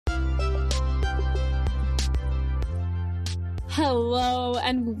Hello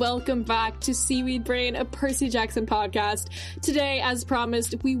and welcome back to Seaweed Brain, a Percy Jackson podcast. Today, as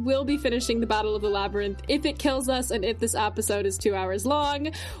promised, we will be finishing the Battle of the Labyrinth if it kills us and if this episode is 2 hours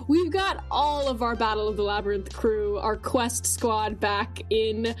long. We've got all of our Battle of the Labyrinth crew, our quest squad back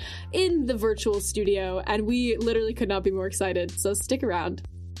in the virtual studio, and we literally could not be more excited, so stick around.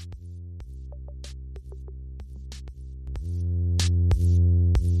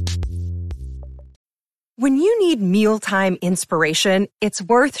 When you need mealtime inspiration, it's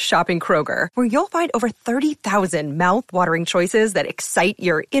worth shopping Kroger, where you'll find over 30,000 mouth-watering choices that excite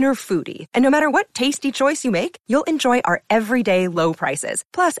your inner foodie. And no matter what tasty choice you make, you'll enjoy our everyday low prices,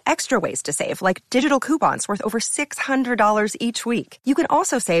 plus extra ways to save, like digital coupons worth over $600 each week. You can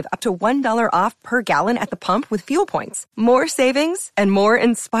also save up to $1 off per gallon at the pump with fuel points. More savings and more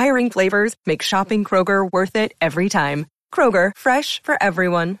inspiring flavors make shopping Kroger worth it every time. Kroger, fresh for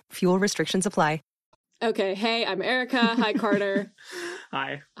everyone. Fuel restrictions apply. Okay, hey, I'm Erica. Hi, Carter.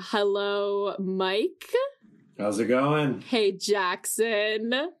 Hi. Hello, Mike. How's it going? Hey,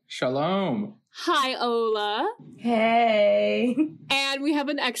 Jackson. Shalom. Hi, Ola. Hey. And we have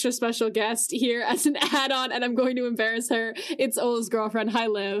an extra special guest here as an add-on, and I'm going to embarrass her. It's Ola's girlfriend. Hi,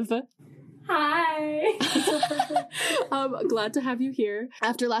 Liv. Hi. Glad to have you here.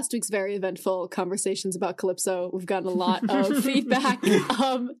 After last week's very eventful conversations about Calypso, we've gotten a lot of feedback.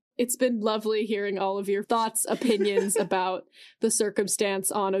 It's been lovely hearing all of your thoughts, opinions about the circumstance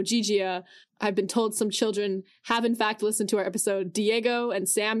on Ogygia. I've been told some children have in fact listened to our episode. Diego and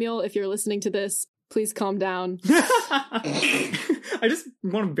Samuel, if you're listening to this, please calm down. I just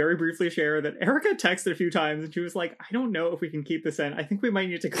want to very briefly share that Erica texted a few times and she was like, I don't know if we can keep this in. I think we might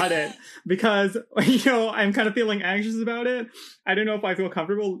need to cut it because, I'm kind of feeling anxious about it. I don't know if I feel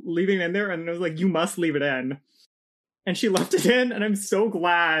comfortable leaving it in there. And I was like, you must leave it in. And she left it in, and I'm so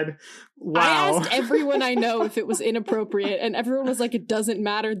glad. Wow. I asked everyone I know if it was inappropriate, and everyone was like, it doesn't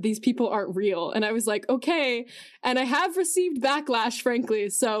matter. These people aren't real. And I was like, okay. And I have received backlash, frankly,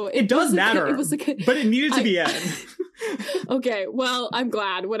 so it does matter, but it needed to be in. Okay, well, I'm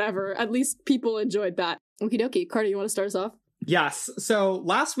glad. Whatever. At least people enjoyed that. Okie dokie. Carter, you want to start us off? Yes. So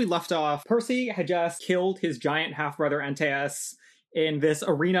last we left off, Percy had just killed his giant half-brother Antaeus in this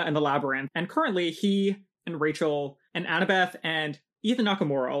arena in the labyrinth. And currently, he and Rachel and Annabeth and Ethan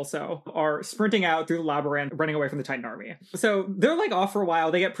Nakamura also are sprinting out through the labyrinth, running away from the Titan army. So they're like off for a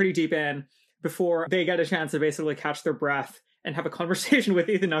while. They get pretty deep in before they get a chance to basically catch their breath and have a conversation with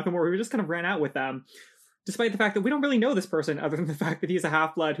Ethan Nakamura, who just kind of ran out with them, despite the fact that we don't really know this person other than the fact that he's a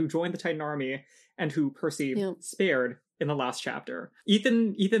half-blood who joined the Titan army and who Percy spared in the last chapter.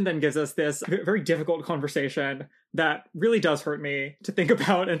 Ethan then gives us this very difficult conversation that really does hurt me to think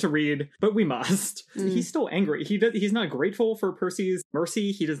about and to read, but we must. He's still angry. He's not grateful for Percy's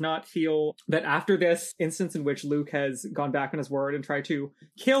mercy. He does not feel that after this instance in which Luke has gone back on his word and tried to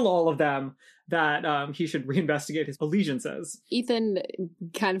kill all of them, that he should reinvestigate his allegiances. Ethan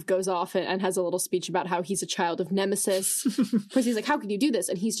kind of goes off and has a little speech about how he's a child of Nemesis. Percy's like, how could you do this?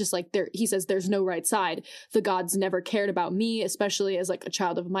 And he's just like, he says, there's no right side. The gods never cared about me, especially as like a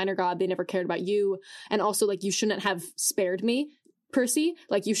child of a minor god. They never cared about you. And also, like, you shouldn't have spared me, Percy.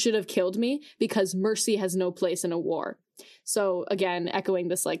 Like, you should have killed me because mercy has no place in a war. So again, echoing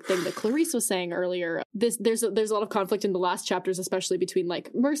this like thing that Clarice was saying earlier, there's a lot of conflict in the last chapters, especially between like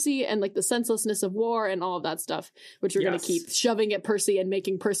mercy and like the senselessness of war and all of that stuff, which we're going to keep shoving at Percy and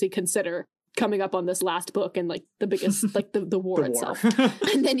making Percy consider coming up on this last book and like the biggest, like the war itself.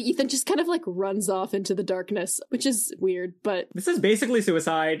 And then Ethan just kind of like runs off into the darkness, which is weird, but this is basically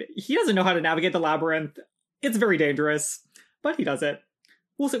suicide. He doesn't know how to navigate the labyrinth. It's very dangerous, but he does it.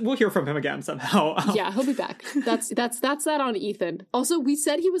 We'll hear from him again somehow. Yeah, he'll be back. That's that on Ethan. Also, we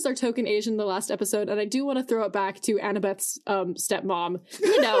said he was our token Asian in the last episode, and I do want to throw it back to Annabeth's stepmom.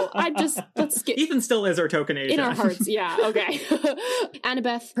 Let's get Ethan still is our token Asian. In our hearts, yeah, okay.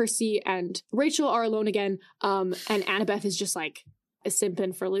 Annabeth, Percy, and Rachel are alone again, and Annabeth is just like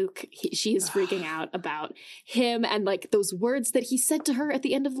simping for Luke. She is freaking out about him and like those words that he said to her at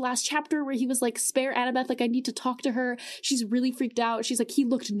the end of the last chapter where he was like, spare Annabeth, like I need to talk to her. She's really freaked out. She's like, he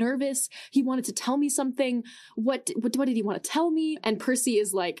looked nervous. He wanted to tell me something. What did he want to tell me? And Percy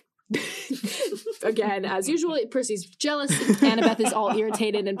is like, again, as usual, Percy's jealous. Annabeth is all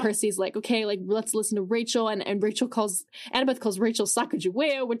irritated, and Percy's like, okay, like let's listen to Rachel. And Annabeth calls Rachel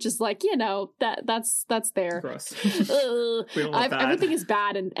Sacagawea, which is like, that's there. Gross. We don't want that. Everything is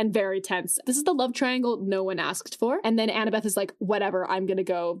bad and very tense. This is the love triangle no one asked for. And then Annabeth is like, whatever, I'm gonna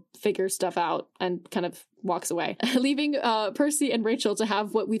go figure stuff out and kind of walks away, leaving Percy and Rachel to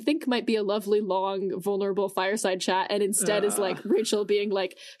have what we think might be a lovely, long, vulnerable fireside chat, and instead is like Rachel being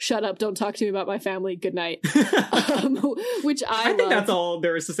like, shut up, don't talk to me about my family, good night. Which I think that's all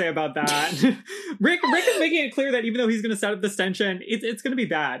there is to say about that. Rick is making it clear that even though he's going to set up this tension, it's going to be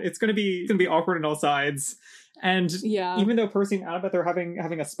bad. It's going to be awkward on all sides. And even though Percy and Annabeth are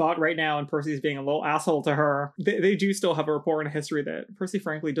having a spot right now and Percy's being a little asshole to her, they do still have a rapport and a history that Percy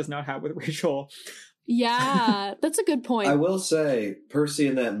frankly does not have with Rachel. Yeah, that's a good point. I will say, Percy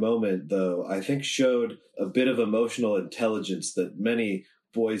in that moment, though, I think showed a bit of emotional intelligence that many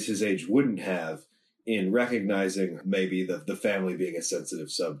boys his age wouldn't have in recognizing maybe the family being a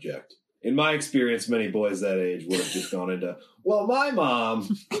sensitive subject. In my experience, many boys that age would have just gone into, well, my mom.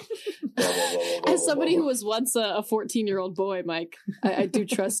 As somebody who was once a 14-year-old boy, Mike, I do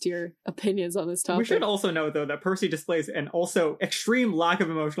trust your opinions on this topic. We should also note, though, that Percy displays an also extreme lack of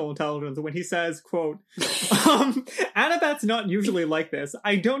emotional intelligence when he says, quote, Annabeth's not usually like this.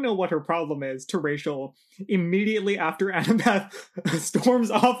 I don't know what her problem is, to Rachel, immediately after Annabeth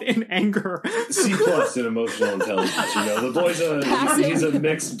storms off in anger. C+ in emotional intelligence, you know? The boy's he's a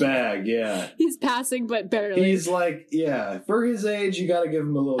mixed bag, yeah. He's passing, but barely. He's like, yeah, for his age, you gotta give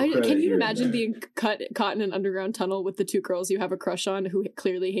him a little credit. Can you imagine being caught in an underground tunnel with the two girls you have a crush on who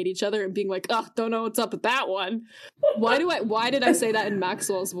clearly hate each other and being like, oh, don't know what's up with that one. Why did I say that in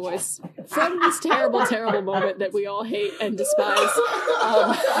Maxwell's voice? From this terrible, terrible moment that we all hate and despise.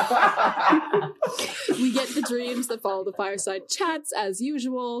 We get the dreams that follow the fireside chats as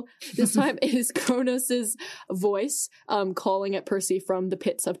usual. This time it is Kronos' voice calling at Percy from the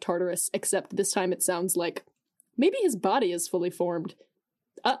pits of Tartarus, except this time it sounds like maybe his body is fully formed.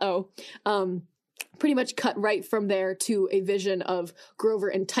 Pretty much cut right from there to a vision of Grover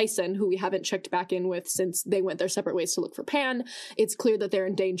and Tyson, who we haven't checked back in with since they went their separate ways to look for Pan. It's clear that they're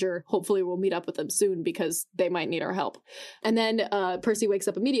in danger. Hopefully we'll meet up with them soon because they might need our help. And then Percy wakes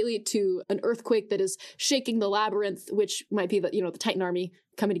up immediately to an earthquake that is shaking the labyrinth, which might be the Titan army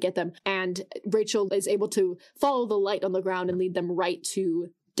coming to get them. And Rachel is able to follow the light on the ground and lead them right to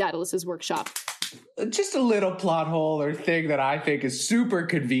Daedalus's workshop. Just a little plot hole or thing that I think is super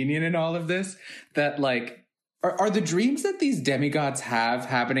convenient in all of this, that like, are the dreams that these demigods have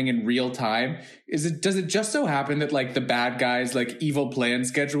happening in real time? Does it just so happen that like the bad guys' like evil plan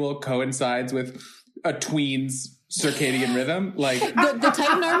schedule coincides with a tween's circadian rhythm? Like the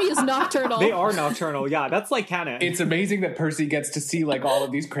Titan army is nocturnal. They are nocturnal. Yeah, that's like canon. It's amazing that Percy gets to see like all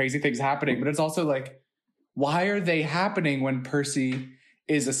of these crazy things happening, but it's also like, why are they happening when Percy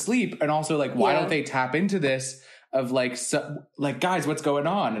is asleep? And also like, why don't they tap into this of like, guys, what's going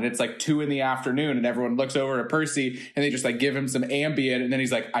on? And it's like 2 p.m. and everyone looks over at Percy and they just like give him some Ambien. And then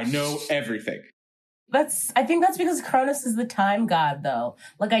he's like, I know everything. I think that's because Cronus is the time god though.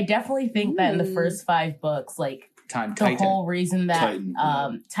 Like I definitely think that in the first 5 books, like the whole reason that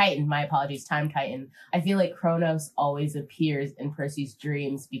Titan, my apologies, Time Titan, I feel like Kronos always appears in Percy's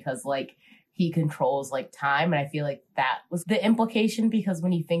dreams because like he controls like time. And I feel like that was the implication, because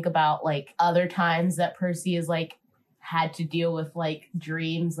when you think about like other times that Percy is like had to deal with like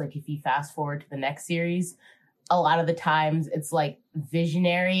dreams, like if you fast forward to the next series, a lot of the times it's like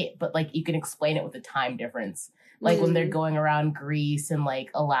visionary, but like you can explain it with a time difference. Like when they're going around Greece and like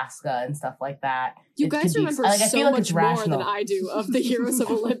Alaska and stuff like that. You guys remember so much more than I do of the Heroes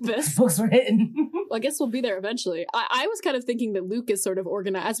of Olympus. Books written. Well, I guess we'll be there eventually. I was kind of thinking that Luke is sort of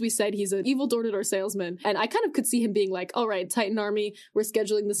organized. As we said, he's an evil door-to-door salesman. And I kind of could see him being like, all right, Titan Army, we're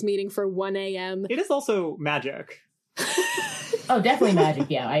scheduling this meeting for 1 a.m. It is also magic. Oh, definitely magic.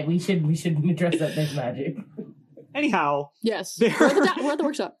 Yeah, we should address that. There's magic. Anyhow. Yes. We're at the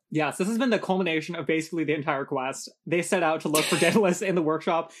workshop. Yes, this has been the culmination of basically the entire quest. They set out to look for Daedalus in the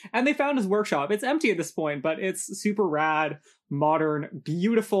workshop, and they found his workshop. It's empty at this point, but it's super rad, modern,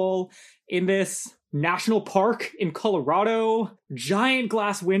 beautiful, in this national park in Colorado. Giant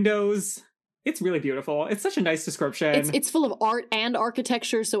glass windows. It's really beautiful. It's such a nice description. It's full of art and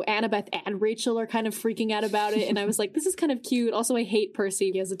architecture, so Annabeth and Rachel are kind of freaking out about it, and I was like, this is kind of cute. Also, I hate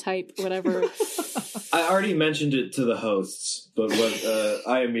Percy. He has a type, whatever. I already mentioned it to the hosts, but what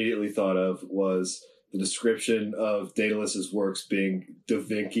I immediately thought of was the description of Daedalus's works being Da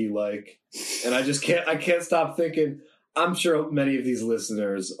Vinci-like, and I can't stop thinking, I'm sure many of these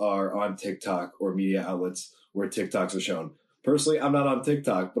listeners are on TikTok or media outlets where TikToks are shown. Personally, I'm not on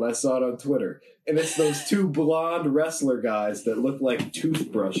TikTok, but I saw it on Twitter. And it's those 2 blonde wrestler guys that look like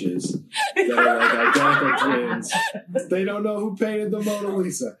toothbrushes that are like identical twins. They don't know who painted the Mona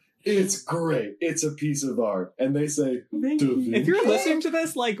Lisa. It's great. It's a piece of art. And they say, if you're listening to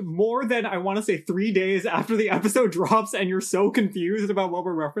this, like, more than, I want to say, 3 days after the episode drops and you're so confused about what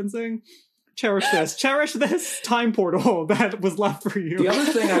we're referencing, Cherish this time portal that was left for you. The other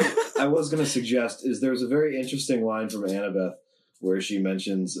thing I was going to suggest is there's a very interesting line from Annabeth where she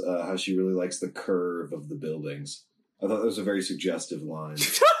mentions how she really likes the curve of the buildings. I thought that was a very suggestive line.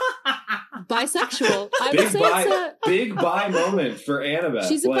 Bisexual. I would say it's a big bi moment for Annabeth.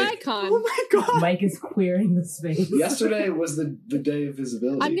 She's a bicon. Oh my god. Mike is queering the space. Yesterday was the day of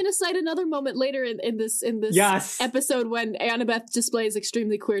visibility. I'm gonna cite another moment later in this Yes. episode when Annabeth displays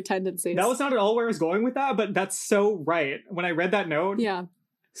extremely queer tendencies. That was not at all where I was going with that, but that's so right. When I read that note, yeah.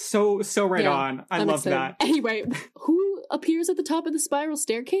 So right on. I love that. Anyway, who appears at the top of the spiral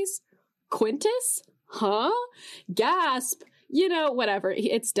staircase? Quintus? Huh? Gasp. You know, whatever.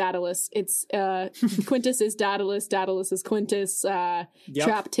 It's Daedalus. It's Quintus is Daedalus. Daedalus is Quintus.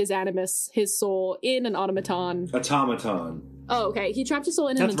 Trapped his animus, his soul, in an automaton. Automaton. Oh, okay. He trapped his soul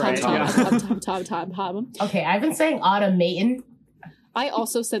in an That's automaton. right, Okay, I've been saying automaton. I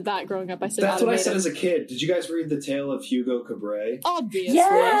also said that growing up. I said That's automaton. what I said as a kid. Did you guys read The Tale of Hugo Cabret? Obviously.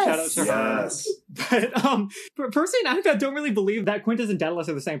 Yes! Shout out to her. Yes. But Percy and Annabeth don't really believe that Quintus and Daedalus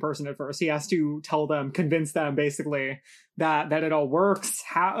are the same person at first. He has to convince them basically that it all works,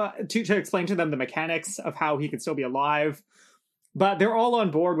 how to explain to them the mechanics of how he can still be alive. But they're all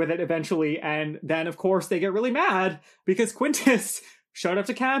on board with it eventually, and then of course they get really mad because Quintus showed up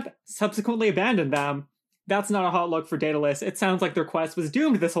to camp, subsequently abandoned them. That's not a hot look for Daedalus. It sounds like their quest was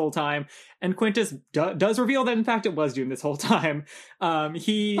doomed this whole time, and Quintus does reveal that in fact it was doomed this whole time.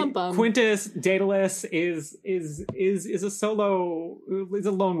 Quintus Daedalus is a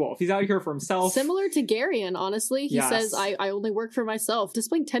lone wolf. He's out here for himself. Similar to Garion, honestly. He says, I only work for myself,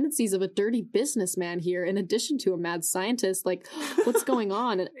 displaying tendencies of a dirty businessman here, in addition to a mad scientist. Like, what's going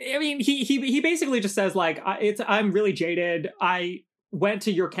on? I mean, he basically just says, like, I'm really jaded. I went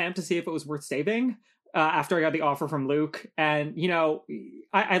to your camp to see if it was worth saving. After I got the offer from Luke, and you know,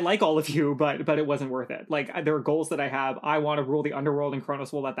 I like all of you, but it wasn't worth it. Like, there are goals that I have. I want to rule the underworld, and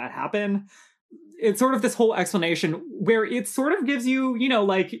Kronos will let that happen. It's sort of this whole explanation where it sort of gives you, you know,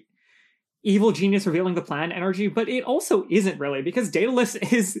 like evil genius revealing the plan energy, but it also isn't really, because Daedalus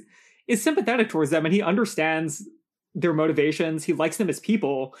is sympathetic towards them, and he understands their motivations. He likes them as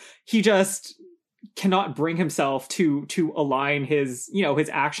people. He just cannot bring himself to align his, you know, his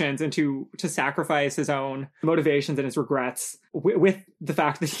actions and to sacrifice his own motivations and his regrets with the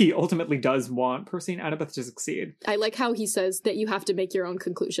fact that he ultimately does want Percy and Annabeth to succeed. I like how he says that you have to make your own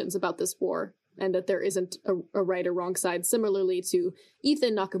conclusions about this war, and that there isn't a right or wrong side, similarly to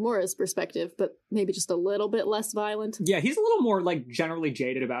Ethan Nakamura's perspective, but maybe just a little bit less violent. Yeah, he's a little more, like, generally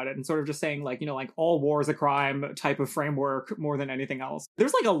jaded about it, and sort of just saying, like, you know, like, all war is a crime type of framework more than anything else.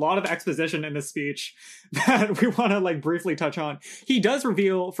 There's, like, a lot of exposition in this speech that we want to, like, briefly touch on. He does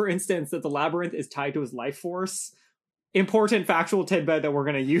reveal, for instance, that the labyrinth is tied to his life force. Important factual tidbit that we're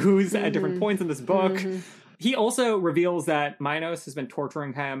going to use at different points in this book. He also reveals that Minos has been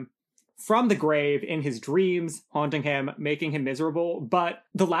torturing him from the grave in his dreams, haunting him, making him miserable, but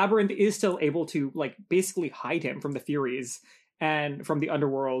the labyrinth is still able to, like, basically hide him from the Furies and from the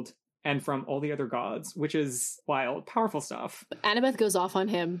underworld and from all the other gods, which is wild, powerful stuff. Annabeth goes off on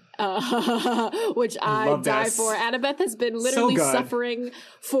him, which I die for. Annabeth has been literally suffering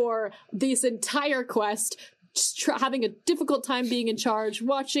for this entire quest, just having a difficult time being in charge,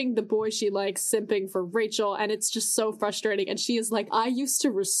 watching the boy she likes simping for Rachel, and it's just so frustrating. And she is like, I used to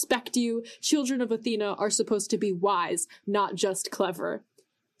respect you. Children of Athena are supposed to be wise, not just clever.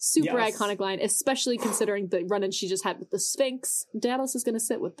 Super iconic line, especially considering the run-in she just had with the Sphinx. Daedalus is going to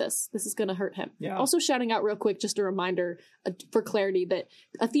sit with this. This is going to hurt him. Yeah. Also shouting out real quick, just a reminder for clarity that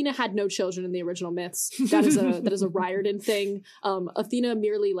Athena had no children in the original myths. That is a Riordan thing. Athena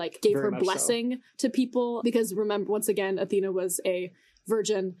merely, like, gave her blessing to people because, remember, once again, Athena was a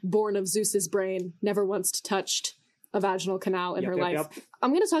virgin born of Zeus's brain, never once touched a vaginal canal in her life.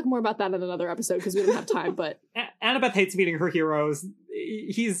 I'm going to talk more about that in another episode because we don't have time, but Annabeth hates meeting her heroes.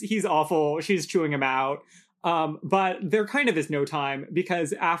 He's awful. She's chewing him out. But there kind of is no time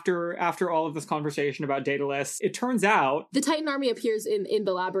because after all of this conversation about Daedalus, it turns out the Titan army appears in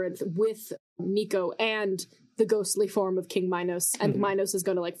the labyrinth with Nico and the ghostly form of King Minos, and Minos is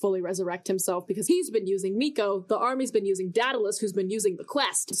going to, like, fully resurrect himself because he's been using Nico. The army's been using Daedalus, who's been using the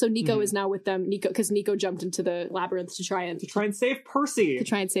quest. So Nico is now with them. Because Nico jumped into the labyrinth to try and save Percy.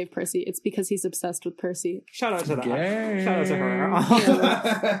 It's because he's obsessed with Percy. Shout out to that. Yay. Shout out to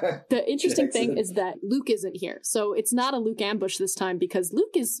her. The interesting thing is that Luke isn't here, so it's not a Luke ambush this time because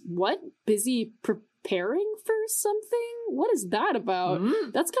Luke is busy preparing for something? What is that about?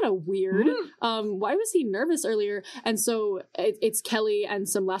 That's kind of weird. Why was he nervous earlier? And so it's Kelly and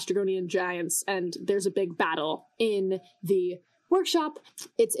some Lastrygonian giants, and there's a big battle in the workshop.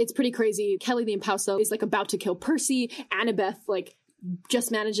 It's pretty crazy. Kelly the Impausto is like about to kill Percy. Annabeth like just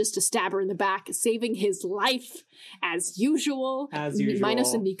manages to stab her in the back, saving his life as usual.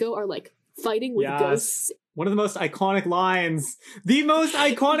 Minos and Nico are like fighting with ghosts. One of the most iconic lines, the most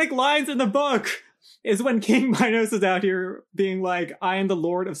iconic lines in the book, is when King Minos is out here being like, I am the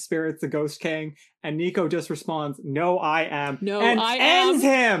Lord of Spirits, the Ghost King. And Nico just responds, no, I am. No, and I am. ends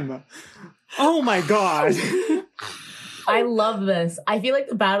him. Oh my God. I love this. I feel like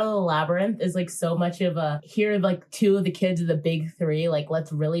the Battle of the Labyrinth is like so much of here are like two of the kids of the big three. Like,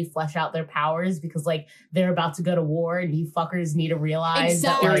 let's really flesh out their powers because like they're about to go to war and you fuckers need to realize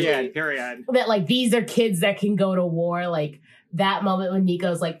that like these are kids that can go to war. Like that moment when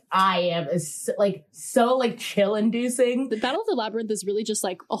Nico's like, I am is like so like chill inducing. The Battle of the Labyrinth is really just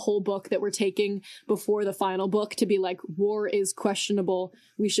like a whole book that we're taking before the final book to be like, war is questionable.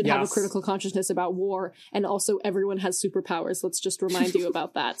 We should have a critical consciousness about war. And also everyone has superpowers. Let's just remind you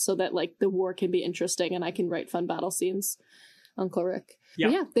about that so that like the war can be interesting and I can write fun battle scenes. Uncle Rick.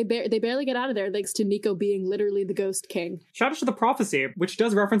 Yeah, they barely get out of there thanks to Nico being literally the Ghost King. Shout out to the prophecy, which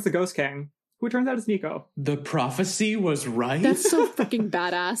does reference the Ghost King, who turns out is Nico. The prophecy was right? That's so freaking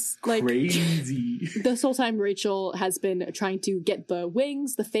badass. Like, crazy. This whole time, Rachel has been trying to get the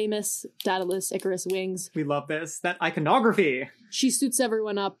wings, the famous Daedalus Icarus wings. We love this. That iconography. She suits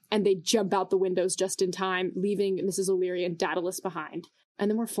everyone up, and they jump out the windows just in time, leaving Mrs. O'Leary and Daedalus behind.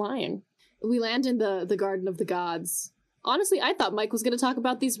 And then we're flying. We land in the Garden of the Gods. Honestly, I thought Mike was going to talk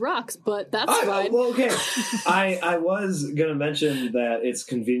about these rocks, but that's fine. Well, okay. I was going to mention that it's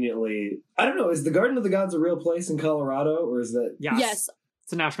conveniently... I don't know, is the Garden of the Gods a real place in Colorado, or is that... Yes.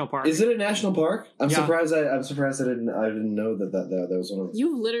 It's a national park. Is it a national park? I'm surprised I didn't know that was one of them.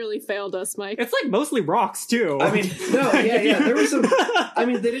 You've literally failed us, Mike. It's like mostly rocks, too. I mean, no, yeah. There was some... I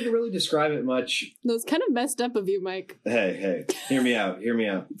mean, they didn't really describe it much. That was kind of messed up of you, Mike. Hey, hear me out.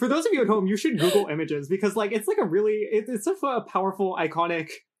 For those of you at home, you should Google images, because like it's like a really... It's such a powerful, iconic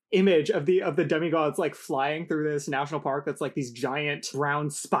image of the demigods like flying through this national park that's like these giant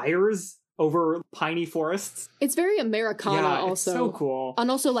round spires over piney forests. It's very Americana also. It's so cool.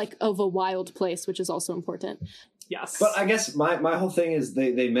 And also like of a wild place, which is also important. Yes. But I guess my whole thing is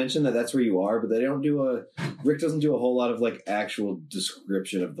they mention that that's where you are, but they don't Rick doesn't do a whole lot of like actual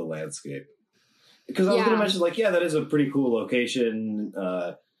description of the landscape. Because I was going to mention like, that is a pretty cool location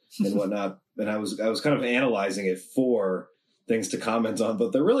and whatnot. And I was kind of analyzing it for things to comment on,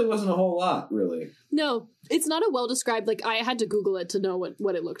 but there really wasn't a whole lot, really. No, it's not a well-described, like, I had to Google it to know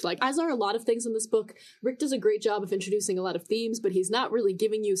what it looked like. As are a lot of things in this book, Rick does a great job of introducing a lot of themes, but he's not really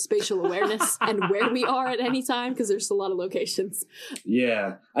giving you spatial awareness and where we are at any time, because there's a lot of locations.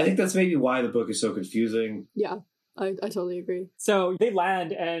 Yeah, I think that's maybe why the book is so confusing. Yeah. I totally agree. So they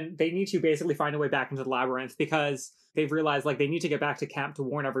land and they need to basically find a way back into the labyrinth because they've realized like they need to get back to camp to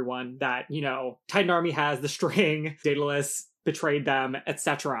warn everyone that, Titan Army has the string, Daedalus betrayed them,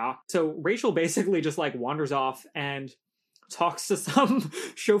 etc. So Rachel basically just like wanders off and talks to some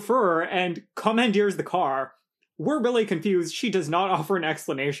chauffeur and commandeers the car. We're really confused. She does not offer an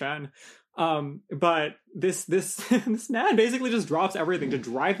explanation. But this man basically just drops everything to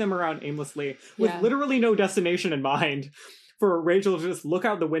drive them around aimlessly with literally no destination in mind, for Rachel to just look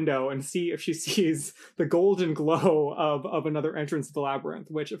out the window and see if she sees the golden glow of another entrance to the labyrinth,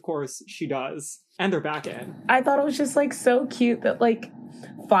 which of course she does. And they're back in. I thought it was just like so cute that like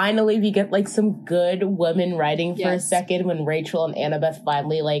finally we get like some good women writing for a second when Rachel and Annabeth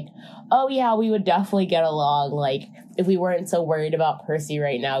finally like, oh yeah, we would definitely get along. Like if we weren't so worried about Percy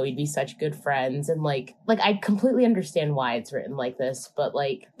right now, we'd be such good friends. And like I completely understand why it's written like this, but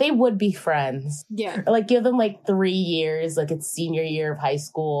like they would be friends. Yeah. Or like give them like 3 years, like it's senior year of high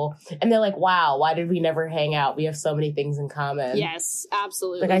school. And they're like, wow, why did we never hang out? We have so many things in common. Yes,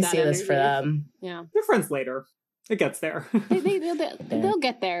 absolutely. Like I see this for them. Yeah. They're friends later. It gets there. They'll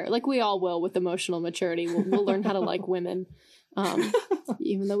get there. Like we all will with emotional maturity. We'll learn how to like women.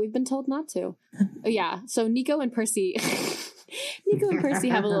 Even though we've been told not to. Yeah. So Nico and Percy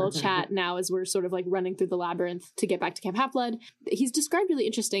have a little chat now as we're sort of like running through the labyrinth to get back to Camp Half-Blood. He's described really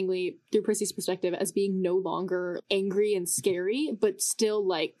interestingly through Percy's perspective as being no longer angry and scary, but still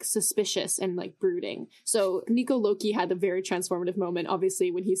like suspicious and like brooding. So Nico Loki had a very transformative moment,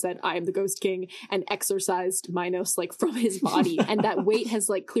 obviously, when he said, I am the Ghost King, and exorcised Minos like from his body. And that weight has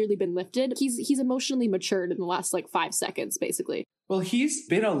like clearly been lifted. He's emotionally matured in the last like 5 seconds, basically. Well, he's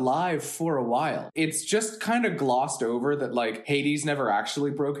been alive for a while. It's just kind of glossed over that, like, Hades never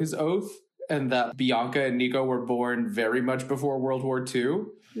actually broke his oath and that Bianca and Nico were born very much before World War II.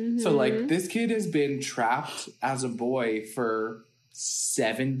 Mm-hmm. So, like, this kid has been trapped as a boy for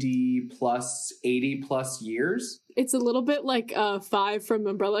 70 plus, 80 plus years. It's a little bit like 5 from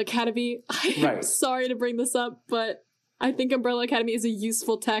Umbrella Academy. I'm sorry to bring this up, but I think Umbrella Academy is a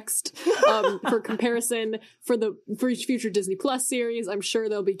useful text for comparison for future Disney Plus series. I'm sure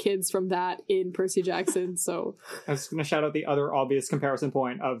there'll be kids from that in Percy Jackson. So I was going to shout out the other obvious comparison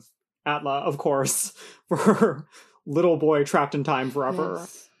point of Atla, of course, for little boy trapped in time forever.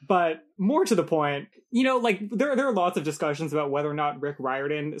 Yes. But more to the point, you know, like there are lots of discussions about whether or not Rick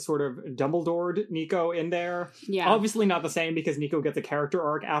Riordan sort of Dumbledored Nico in there. Yeah. Obviously not the same because Nico gets a character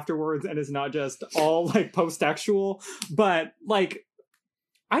arc afterwards and is not just all like post-textual. But like,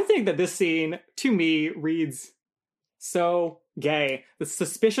 I think that this scene to me reads so gay. The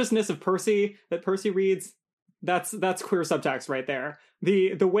suspiciousness of Percy that Percy reads, that's queer subtext right there.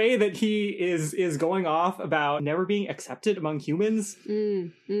 The way that he is going off about never being accepted among humans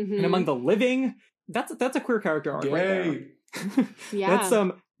and among the living, that's a queer character arc right there. Yeah. That's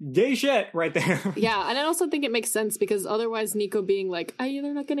some gay shit right there. Yeah, and I also think it makes sense because otherwise Nico being like,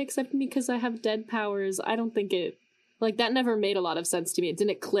 they're not going to accept me because I have dead powers. I don't think it... Like, that never made a lot of sense to me. It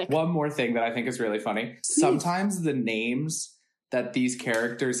didn't click. One more thing that I think is really funny. Sometimes the names that these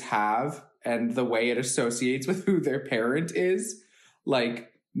characters have and the way it associates with who their parent is,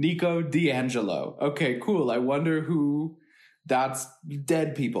 like Nico D'Angelo. Okay, cool. I wonder who that's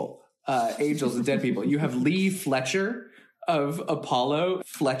dead people. Angels and dead people. You have Lee Fletcher of Apollo.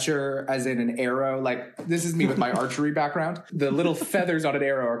 Fletcher as in an arrow. Like, this is me with my archery background. The little feathers on an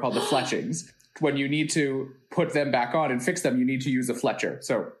arrow are called the fletchings. When you need to put them back on and fix them, you need to use a Fletcher.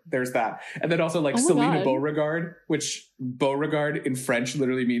 So there's that. And then also like Selena Beauregard, which Beauregard in French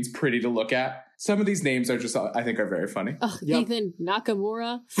literally means pretty to look at. Some of these names are just, I think, are very funny. Ethan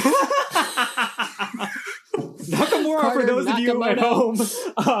Nakamura. Nakamura, for those of you at home,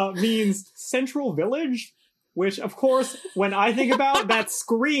 means Central Village. Which, of course, when I think about, that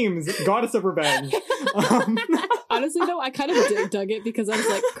screams Goddess of Revenge. Honestly, though, I kind of dug it because I was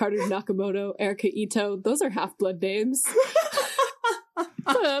like, Carter Nakamoto, Erika Ito, those are half-blood names.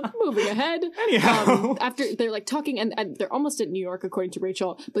 Moving ahead. Anyhow. After they're like talking, and they're almost at New York, according to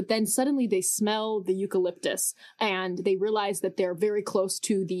Rachel, but then suddenly they smell the eucalyptus, and they realize that they're very close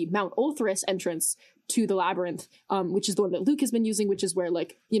to the Mount Ulthris entrance to the labyrinth, which is the one that Luke has been using, which is where,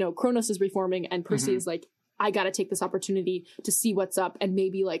 like, you know, Kronos is reforming, and Percy is like, I gotta take this opportunity to see what's up and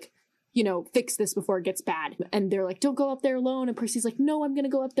maybe, like, you know, fix this before it gets bad. And they're like, don't go up there alone. And Percy's like, no, I'm gonna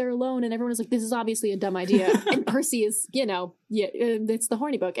go up there alone. And everyone is like, this is obviously a dumb idea. And Percy is, you know, it's the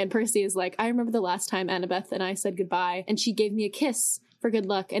horny book. And Percy is like, I remember the last time Annabeth and I said goodbye, and she gave me a kiss for good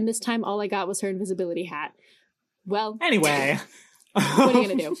luck. And this time all I got was her invisibility hat. Well, anyway, what are you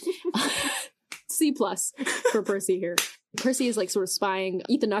gonna do? C+ for Percy here. Percy is like sort of spying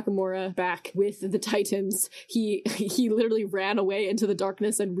Ethan Nakamura back with the Titans. He literally ran away into the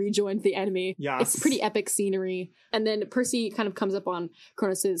darkness and rejoined the enemy. Yes. It's pretty epic scenery. And then Percy kind of comes up on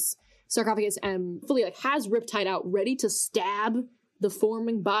Kronos's sarcophagus and fully like has Riptide out, ready to stab the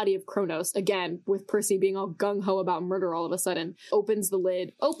forming body of Kronos. Again, with Percy being all gung-ho about murder all of a sudden. Opens the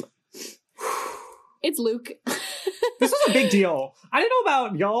lid. Oh, it's Luke. This was a big deal. I don't know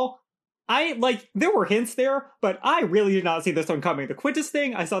about y'all. There were hints there, but I really did not see this one coming. The Quintus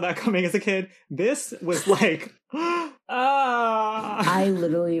thing, I saw that coming as a kid. This was like, I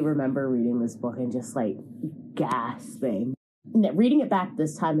literally remember reading this book and just like gasping. Reading it back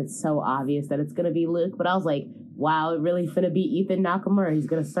this time, it's so obvious that it's going to be Luke, but I was like, wow, it really finna be Ethan Nakamura. He's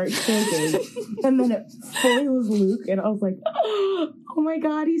going to start shaking. And then it fully was Luke, and I was like, oh my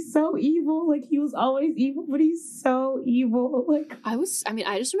God, he's so evil. Like, he was always evil, but he's so evil. Like, I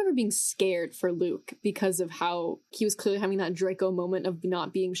just remember being scared for Luke because of how he was clearly having that Draco moment of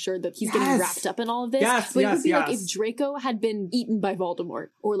not being sure that he's getting wrapped up in all of this. But it would be like if Draco had been eaten by Voldemort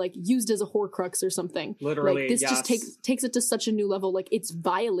or like used as a Horcrux or something. Literally, like, this just takes it to such a new level. Like, it's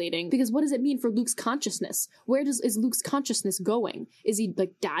violating, because what does it mean for Luke's consciousness? Where is Luke's consciousness going? Is he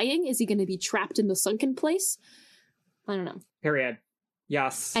like dying? Is he going to be trapped in the sunken place? I don't know. Period.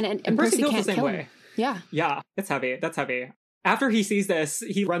 Yes. And Percy feels can't the same kill way. him. Yeah. Yeah. It's heavy. That's heavy. After he sees this,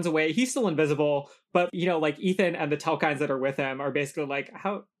 he runs away. He's still invisible, but you know, like Ethan and the Telkines that are with him are basically like,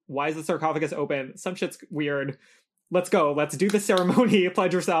 why is the sarcophagus open? Some shit's weird. Let's go. Let's do the ceremony.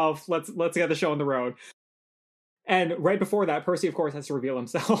 Pledge yourself. Let's get the show on the road. And right before that, Percy, of course, has to reveal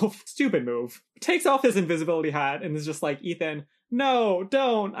himself. Stupid move. Takes off his invisibility hat and is just like, Ethan, no,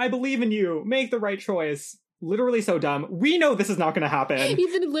 don't. I believe in you. Make the right choice. Literally so dumb. We know this is not going to happen.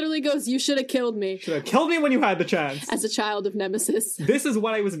 Ethan literally goes, you should have killed me. Should have killed me when you had the chance. As a child of Nemesis. This is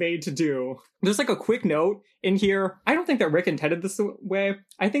what I was made to do. There's like a quick note in here. I don't think that Rick intended this way.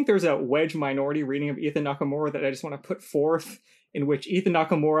 I think there's a wedge minority reading of Ethan Nakamura that I just want to put forth in which Ethan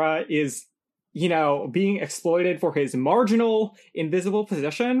Nakamura is, being exploited for his marginal, invisible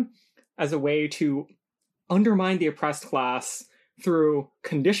position as a way to undermine the oppressed class through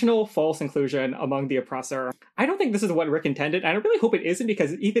conditional false inclusion among the oppressor. I don't think this is what Rick intended, and I really hope it isn't,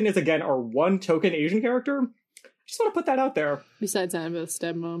 because Ethan is, again, our one token Asian character. Just want to put that out there. Besides Annabeth's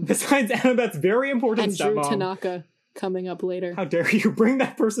stepmom. Besides Annabeth's very important and stepmom. Drew Tanaka coming up later. How dare you bring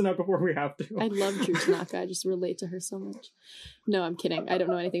that person up before we have to. I love Drew Tanaka. I just relate to her so much. No, I'm kidding. I don't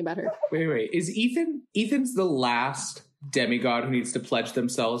know anything about her. Wait. Is Ethan's the last demigod who needs to pledge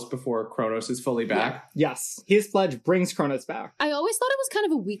themselves before Kronos is fully back? Yeah. Yes. His pledge brings Kronos back. I always thought it was kind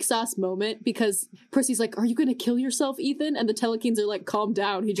of a weak sauce moment because Percy's like, are you going to kill yourself, Ethan? And the Telekines are like, calm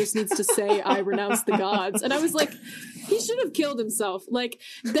down. He just needs to say, I renounce the gods. And I was like, he should have killed himself. Like,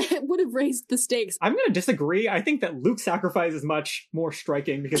 that would have raised the stakes. I'm going to disagree. I think that Luke's sacrifice is much more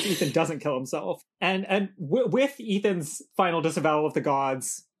striking because Ethan doesn't kill himself. And with Ethan's final disavowal of the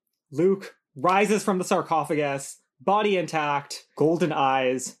gods, Luke rises from the sarcophagus, body intact, golden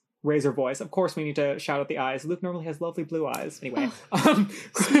eyes, razor voice. Of course, we need to shout out the eyes. Luke normally has lovely blue eyes. Anyway,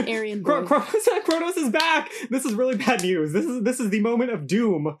 Aryan boy. Kronos is back. This is really bad news. This is the moment of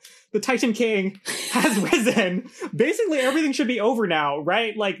doom. The Titan King has risen. Basically, everything should be over now,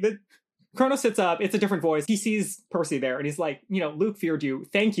 right? Like, Kronos sits up. It's a different voice. He sees Percy there, and he's like, Luke feared you.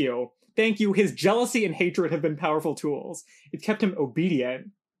 Thank you. Thank you. His jealousy and hatred have been powerful tools. It kept him obedient.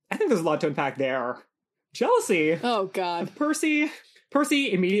 I think there's a lot to unpack there. Jealousy. Oh, God. Percy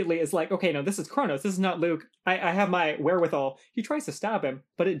immediately is like, okay, no, this is Kronos. This is not Luke. I have my wherewithal. He tries to stab him,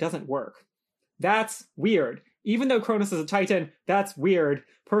 but it doesn't work. That's weird. Even though Kronos is a Titan, that's weird.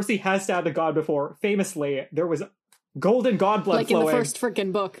 Percy has stabbed a god before. Famously, there was golden god blood flowing. Like in the first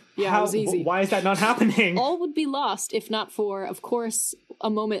freaking book. Yeah, it was easy. Why is that not happening? All would be lost if not for, of course, a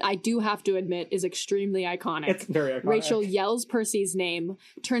moment I do have to admit is extremely iconic. It's very iconic. Rachel yells Percy's name.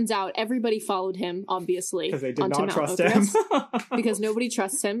 Turns out everybody followed him, obviously. Because they did not trust him. Because nobody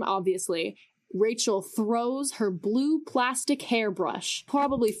trusts him, obviously. Rachel throws her blue plastic hairbrush,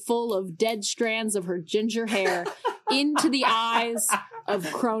 probably full of dead strands of her ginger hair, into the eyes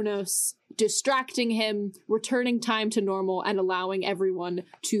of Kronos, distracting him, returning time to normal, and allowing everyone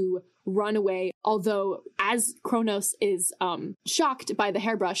to run away. Although, as Kronos is shocked by the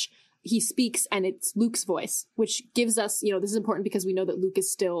hairbrush, he speaks, and it's Luke's voice, which gives us, this is important because we know that Luke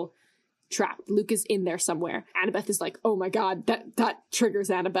is still trapped. Luke is in there somewhere. Annabeth is like, oh my god, that triggers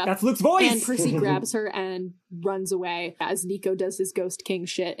Annabeth. That's Luke's voice! And Percy grabs her and runs away as Nico does his Ghost King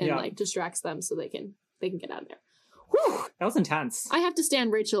shit and distracts them so they can get out of there. Whew. That was intense. I have to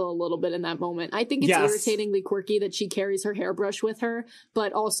stand Rachel a little bit in that moment. I think it's irritatingly quirky that she carries her hairbrush with her,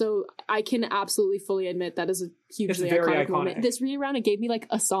 but also I can absolutely fully admit that is a hugely iconic moment. This read around, it gave me like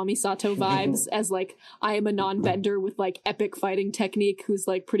Asami Sato vibes as like I am a non-bender with like epic fighting technique who's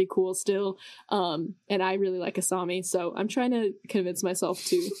like pretty cool still. And I really like Asami, so I'm trying to convince myself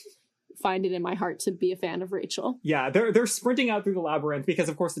to find it in my heart to be a fan of Rachel. Yeah, they're sprinting out through the labyrinth because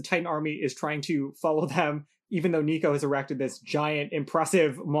of course the Titan army is trying to follow them, even though Nico has erected this giant,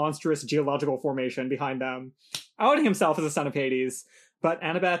 impressive, monstrous geological formation behind them, outing himself as a son of Hades. But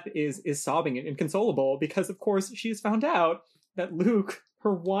Annabeth is sobbing and inconsolable because, of course, she has found out that Luke,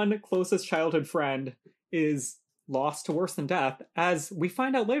 her one closest childhood friend, is lost to worse than death. As we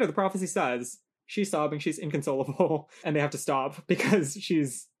find out later, the prophecy says she's sobbing, she's inconsolable, and they have to stop because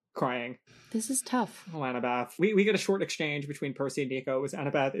she's crying. This is tough. Oh, Annabeth. We get a short exchange between Percy and Nico as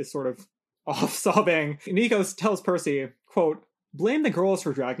Annabeth is sort of off sobbing. Nico tells Percy, quote, blame the girls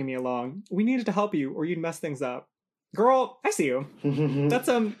for dragging me along. We needed to help you or you'd mess things up. Girl, I see you. That's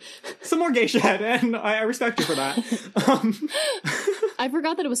some more gay shit, and I respect you for that. I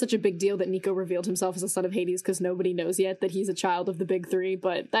forgot that it was such a big deal that Nico revealed himself as a son of Hades because nobody knows yet that he's a child of the big three,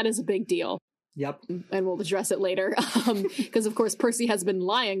 but that is a big deal. Yep. And we'll address it later. Because, of course, Percy has been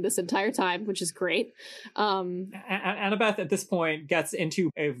lying this entire time, which is great. Annabeth, at this point, gets into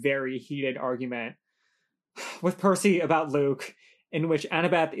a very heated argument with Percy about Luke, in which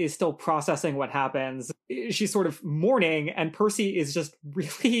Annabeth is still processing what happens. She's sort of mourning, and Percy is just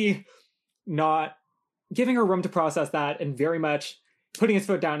really not giving her room to process that, and very much putting his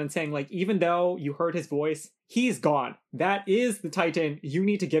foot down and saying, like, even though you heard his voice, he's gone. That is the Titan. You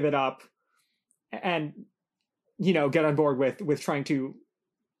need to give it up. And, get on board with trying to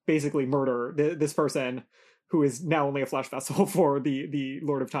basically murder this person who is now only a flesh vessel for the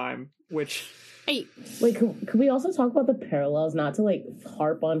Lord of Time, which... Hey. Wait, could we also talk about the parallels, not to, like,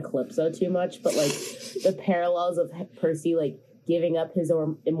 harp on Calypso too much, but, like, the parallels of Percy, like, giving up his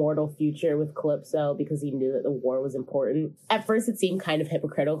immortal future with Calypso because he knew that the war was important. At first, it seemed kind of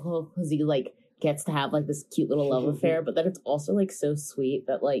hypocritical because he, like, gets to have like this cute little love affair, but then it's also like so sweet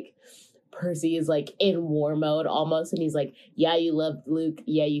that like Percy is like in war mode almost, and he's like, yeah, you loved Luke,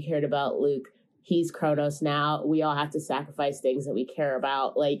 yeah, you cared about Luke, he's Kronos now, we all have to sacrifice things that we care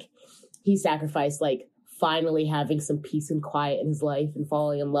about. Like he sacrificed like finally having some peace and quiet in his life and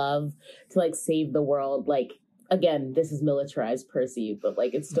falling in love to like save the world. Like again, this is militarized Percy, but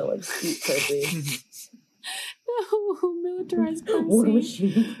like it's still like cute Percy. No, militarized Percy. War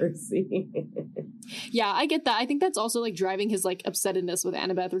machine Percy. Yeah, I get that. I think that's also like driving his like upsetness with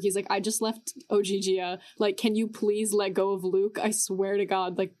Annabeth, where he's like, I just left Ogygia. Like, can you please let go of Luke? I swear to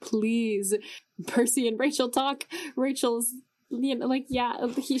God, like, please. Percy and Rachel talk. Rachel's, you know, like, yeah,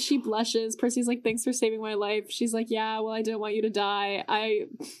 she blushes. Percy's like, thanks for saving my life. She's like, yeah, well, I didn't want you to die. I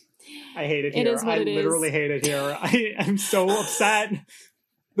hate it here. It is what I literally hate it here. I am so upset.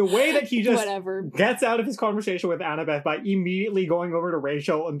 The way that he just gets out of his conversation with Annabeth by immediately going over to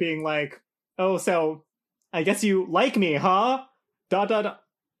Rachel and being like, oh, so I guess you like me, huh? ...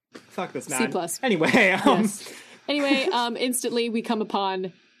 Fuck this man. C+. Anyway, yes. Anyway, instantly we come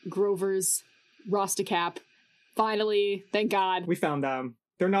upon Grover's Rostacap. Finally, thank God. We found them.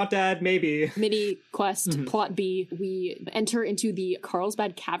 They're not dead, maybe. Mini quest, plot B. We enter into the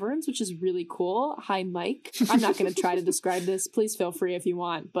Carlsbad Caverns, which is really cool. Hi, Mike. I'm not going to try to describe this. Please feel free if you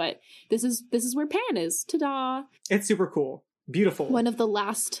want. But this is where Pan is. Ta-da! It's super cool. Beautiful. One of the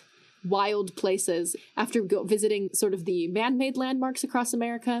last wild places. After visiting sort of the man-made landmarks across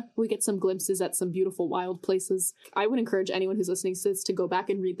America, we get some glimpses at some beautiful wild places. I would encourage anyone who's listening to this to go back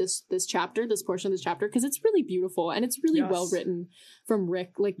and read this portion of this chapter, because it's really beautiful and it's really well written from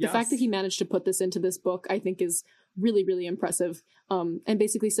Rick. Like the fact that he managed to put this into this book, I think is really, really impressive. And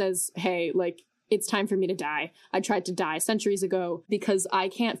basically says, hey, like, it's time for me to die. I tried to die centuries ago because I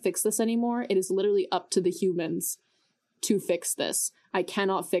can't fix this anymore. It is literally up to the humans to fix this. I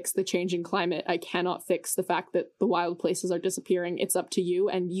cannot fix the changing climate. I cannot fix the fact that the wild places are disappearing. It's up to you,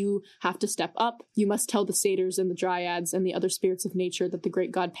 and you have to step up. You must tell the satyrs and the dryads and the other spirits of nature that the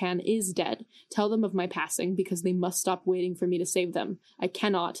great god Pan is dead. Tell them of my passing, because they must stop waiting for me to save them. I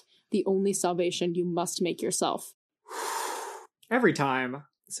cannot. The only salvation you must make yourself. Every time.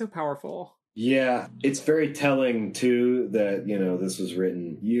 So powerful. Yeah, it's very telling, too, that, you know, this was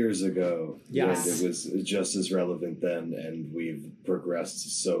written years ago. Yes. And it was just as relevant then, and we've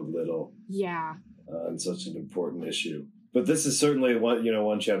progressed so little. Yeah. On such an important issue. But this is certainly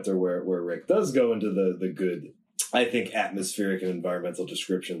one chapter where Rick does go into the good, I think, atmospheric and environmental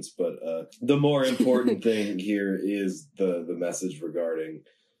descriptions. But the more important thing here is the message regarding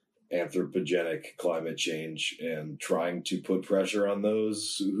anthropogenic climate change and trying to put pressure on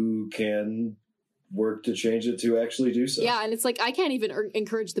those who can work to change it to actually do so. Yeah, and it's like, I can't even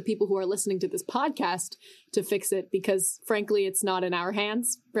encourage the people who are listening to this podcast to fix it, because frankly, it's not in our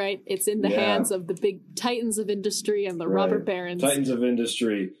hands, right? It's in the hands of the big titans of industry and the robber barons. Titans of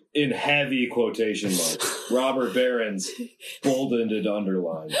industry, in heavy quotation marks. Robber barons, bolded and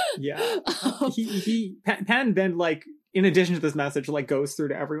underlined. Yeah. Pan then, like, in addition to this message, like, goes through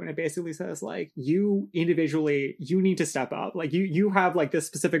to everyone. It basically says, like, you individually, you need to step up. Like, you have, like, this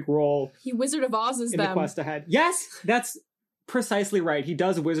specific role. He Wizard of Oz's in them. The quest ahead. Yes, that's precisely right. He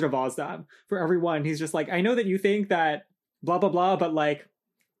does Wizard of Oz them for everyone. He's just like, I know that you think that blah, blah, blah, but, like,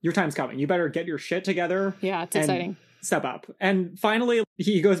 your time's coming. You better get your shit together. Yeah, it's exciting. Step up. And finally,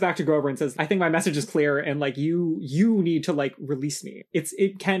 he goes back to Grover and says, I think my message is clear, and, like, you need to, like, release me.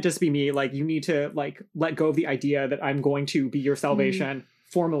 It can't just be me. Like, you need to, like, let go of the idea that I'm going to be your salvation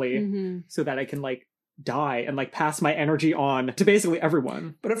formally, so that I can, like, die and, like, pass my energy on to basically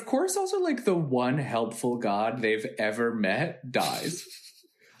everyone. But of course, also, like, the one helpful god they've ever met dies.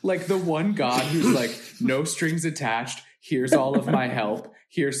 Like, the one god who's like, no strings attached, here's all of my help,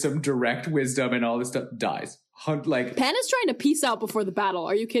 here's some direct wisdom and all this stuff, dies. Like, Pan is trying to peace out before the battle.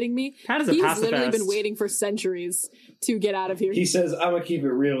 Are you kidding me? Pan is a pacifist. He's literally been waiting for centuries to get out of here. He says, I'm gonna keep it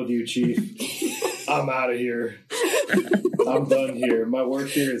real with you, Chief. I'm out of here. I'm done here. My work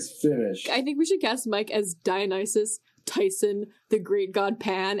here is finished. I think we should cast Mike as Dionysus, Tyson, the great god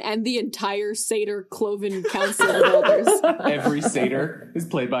Pan, and the entire Satyr Cloven Council of Elders. Every Satyr is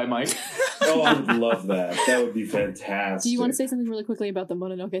played by Mike. Oh, I would love that. That would be fantastic. Do you want to say something really quickly about the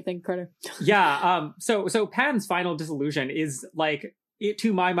Mononoke thing, Carter? Yeah. So Pan's final disillusion is, like,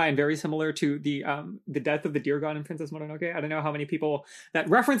 to my mind, very similar to the death of the deer god in Princess Mononoke. I don't know how many people that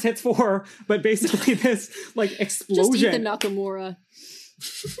reference hits for, but basically this, like, explosion. Just eat the Nakamura.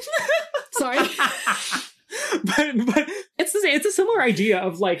 Sorry. But it's a similar idea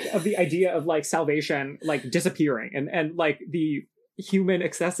of the idea of, like, salvation, like, disappearing and like the human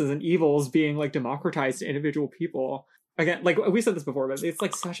excesses and evils being, like, democratized to individual people. Again, like we said this before, but it's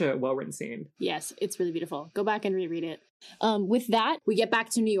like such a well-written scene. Yes, it's really beautiful. Go back and reread it. With that, we get back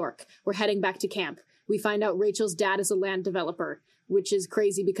to New York. We're heading back to camp. We find out Rachel's dad is a land developer, which is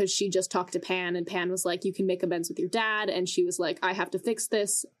crazy because she just talked to Pan, and Pan was like, you can make amends with your dad, and she was like, I have to fix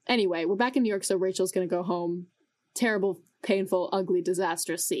this. Anyway, we're back in New York, so Rachel's gonna go home. Terrible, painful, ugly,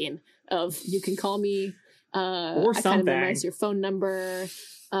 disastrous scene of, you can call me, or something. I kind of memorize your phone number.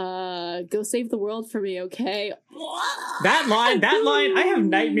 Go save the world for me, okay? That line, I have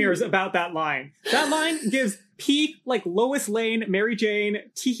nightmares about that line. That line gives peak, like, Lois Lane, Mary Jane,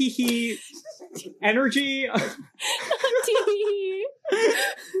 tee-hee-hee energy. Tee-hee-hee.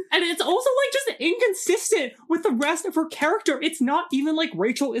 And it's also, like, just inconsistent with the rest of her character. It's not even like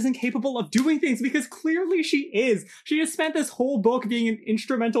Rachel isn't capable of doing things, because clearly she is. She has spent this whole book being an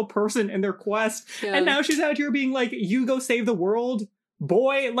instrumental person in their quest, and now she's out here being like, you go save the world.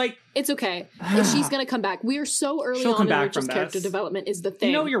 Boy, like... It's okay. She's gonna come back. We are so early on in Rachel's character development is the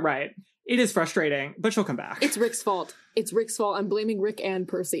thing. No, you're right. It is frustrating, but she'll come back. It's Rick's fault. It's Rick's fault. I'm blaming Rick and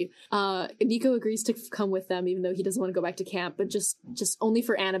Percy. Nico agrees to come with them, even though he doesn't want to go back to camp, but just only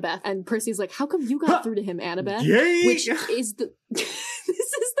for Annabeth. And Percy's like, how come you got through to him, Annabeth? Yay! Which is the...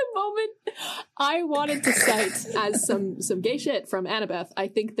 This is the moment I wanted to cite as some gay shit from Annabeth. I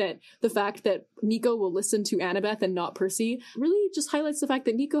think that the fact that Nico will listen to Annabeth and not Percy really just highlights the fact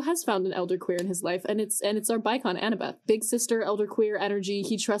that Nico has found an elder queer in his life, and it's our bicon, Annabeth. Big sister, elder queer energy.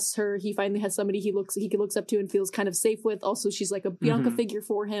 He trusts her. He finally has somebody he looks up to and feels kind of safe with. Also, she's like a Bianca figure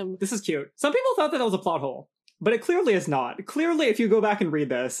for him. This is cute. Some people thought that was a plot hole, but it clearly is not. Clearly, if you go back and read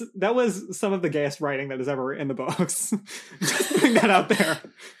this, that was some of the gayest writing that is ever in the books. Just putting that out there.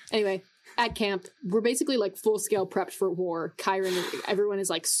 Anyway, at camp, we're basically like full-scale prepped for war. Chiron, everyone is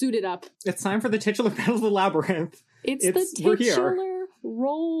like suited up. It's time for the titular Battle of the Labyrinth. It's the titular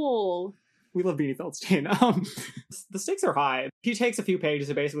role. We love Beanie Feldstein. The stakes are high. He takes a few pages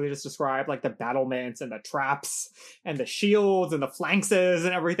to basically just describe like the battlements and the traps and the shields and the flanxes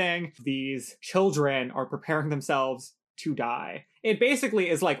and everything. These children are preparing themselves to die. It basically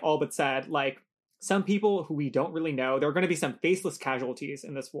is like all but said, like, some people who we don't really know, there are going to be some faceless casualties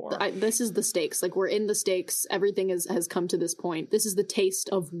in this war. This is the stakes. Like, we're in the stakes. Everything has come to this point. This is the taste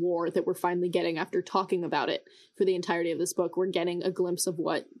of war that we're finally getting after talking about it for the entirety of this book. We're getting a glimpse of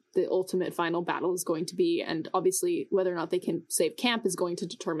what the ultimate final battle is going to be, and obviously whether or not they can save camp is going to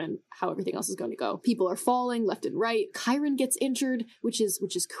determine how everything else is going to go. People are falling left and right. Chiron gets injured, which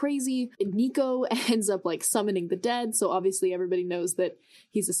is crazy. Nico ends up like summoning the dead, so obviously everybody knows that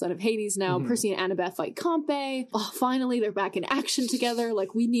he's the son of Hades now. Percy and Annabeth fight Campe. Oh, finally they're back in action together.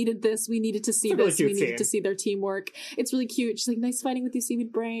 Like, we needed this. We needed to see this. We needed to see their teamwork. It's really cute. She's like, nice fighting with you,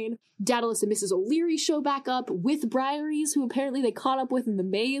 seaweed brain. Daedalus and Mrs. O'Leary show back up with Briareys, who apparently they caught up with in the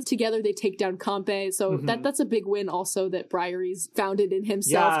maze. Together they take down Campe. So that's a big win also, that Briareys found it in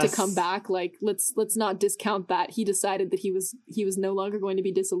himself to come back. Like, let's not discount that. He decided that he was no longer going to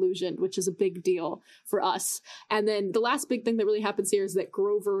be disillusioned, which is a big deal for us. And then the last big thing that really happens here is that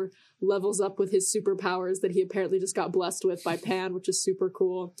Grover levels up with his superpowers that he apparently just got blessed with by Pan, which is super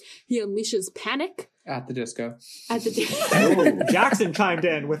cool. He unleashes panic. At the disco. Jackson chimed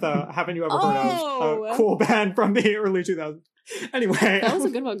in with haven't you ever heard of a cool band from the early 2000s? Anyway. That was a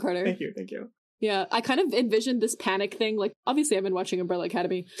good one, Carter. Thank you. Yeah, I kind of envisioned this panic thing, like, obviously I've been watching Umbrella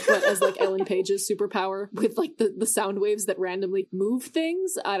Academy, but as like Ellen Page's superpower with like the sound waves that randomly move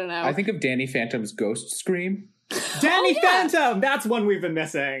things. I don't know. I think of Danny Phantom's ghost scream. Danny Phantom! That's one we've been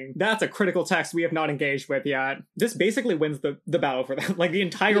missing. That's a critical text we have not engaged with yet. This basically wins the battle for them. Like, the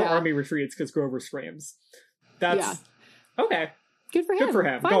entire army retreats because Grover screams. That's... Okay. Good for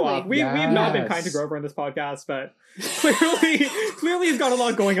him. Finally. Go off. We have not been kind to Grover in this podcast, but clearly he's got a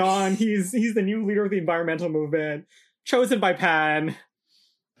lot going on. He's the new leader of the environmental movement, chosen by Pan.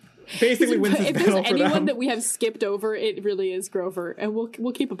 Basically wins his battle for them. If there's anyone that we have skipped over, it really is Grover, and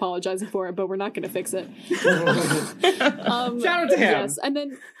we'll keep apologizing for it, but we're not going to fix it. Shout out to him. Yes, and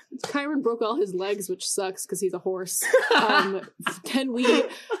then Chiron broke all his legs, which sucks because he's a horse. Then we,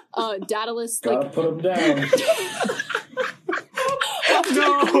 Daedalus, gotta put him down.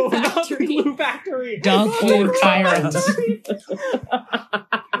 No, not the glue factory. Dog food Chiron.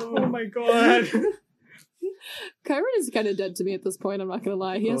 Oh my god. Chiron is kind of dead to me at this point, I'm not gonna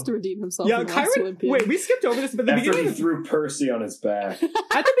lie. He has to redeem himself. Yeah, Chiron. Wait, we skipped over this, but the after beginning he threw Percy on his back.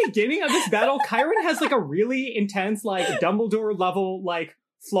 At the beginning of this battle, Chiron has like a really intense, like Dumbledore level, like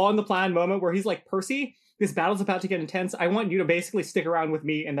flaw in the plan moment where he's like, Percy, this battle's about to get intense. I want you to basically stick around with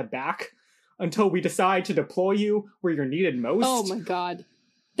me in the back until we decide to deploy you where you're needed most. Oh my god.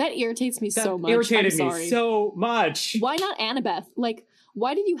 That irritates me so much. Irritated me so much. Why not Annabeth? Like,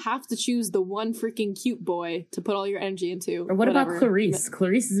 why did you have to choose the one freaking cute boy to put all your energy into? Or what about Clarice?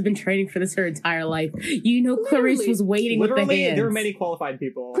 Clarice has been training for this her entire life. You know, Clarice was waiting with the hands. There are many qualified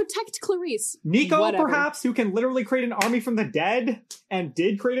people. Protect Clarice. Nico, perhaps, who can literally create an army from the dead, and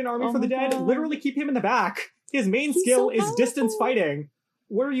did create an army from the dead. Literally keep him in the back. His main skill is distance fighting.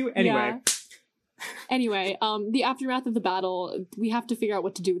 Where are you? Anyway. Yeah. Anyway, the aftermath of the battle, we have to figure out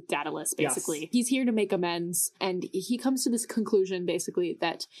what to do with Daedalus, basically. Yes. He's here to make amends, and he comes to this conclusion, basically,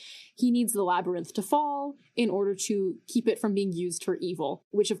 that he needs the labyrinth to fall in order to keep it from being used for evil,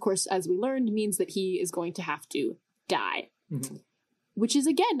 which, of course, as we learned, means that he is going to have to die. Mm-hmm. Which is,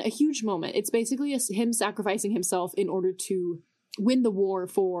 again, a huge moment. It's basically him sacrificing himself in order to win the war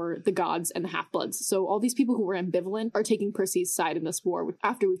for the gods and the half-bloods. So all these people who were ambivalent are taking Percy's side in this war,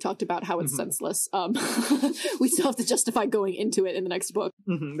 after we've talked about how it's senseless. We still have to justify going into it in the next book.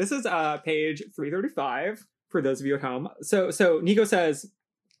 Mm-hmm. This is page 335, for those of you at home. So Nico says,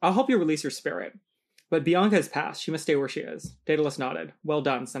 I'll help you release your spirit. But Bianca has passed. She must stay where she is. Daedalus nodded. Well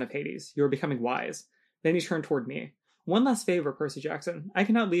done, son of Hades. You are becoming wise. Then he turned toward me. One last favor, Percy Jackson. I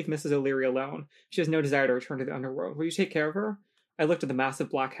cannot leave Mrs. O'Leary alone. She has no desire to return to the underworld. Will you take care of her? I looked at the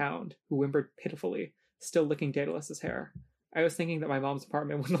massive black hound, who whimpered pitifully, still licking Daedalus's hair. I was thinking that my mom's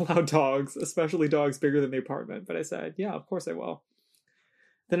apartment wouldn't allow dogs, especially dogs bigger than the apartment, but I said, yeah, of course I will.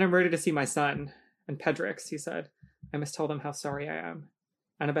 Then I'm ready to see my son, and Pedrix, he said. I must tell them how sorry I am.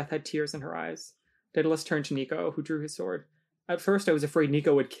 Annabeth had tears in her eyes. Daedalus turned to Nico, who drew his sword. At first I was afraid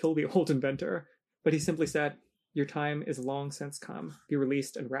Nico would kill the old inventor, but he simply said, your time is long since come. Be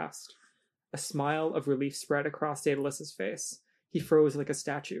released and rest. A smile of relief spread across Daedalus's face. He froze like a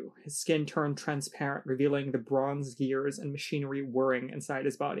statue. His skin turned transparent, revealing the bronze gears and machinery whirring inside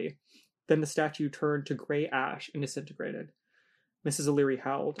his body. Then the statue turned to gray ash and disintegrated. Mrs. O'Leary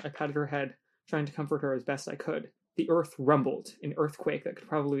howled. I patted her head, trying to comfort her as best I could. The earth rumbled, an earthquake that could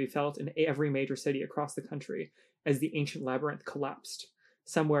probably be felt in every major city across the country, as the ancient labyrinth collapsed.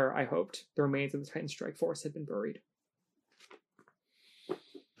 Somewhere, I hoped, the remains of the Titan Strike Force had been buried.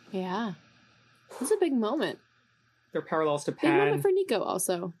 Yeah. It's a big moment. There are parallels to Pan. Big moment for Nico,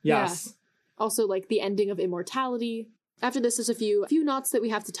 also. Yes. Yeah. Also, like, the ending of immortality. After this, there's a few knots that we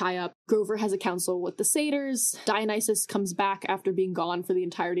have to tie up. Grover has a council with the satyrs. Dionysus comes back after being gone for the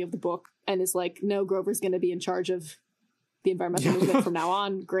entirety of the book and is like, no, Grover's going to be in charge of the environmental movement from now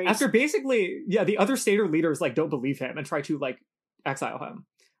on. Great. After basically, the other satyr leaders, like, don't believe him and try to, like, exile him.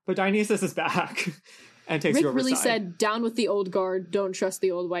 But Dionysus is back and takes Grover's really side. Said, down with the old guard, don't trust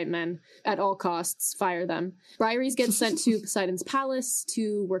the old white men. At all costs, fire them. Briareys gets sent to Poseidon's palace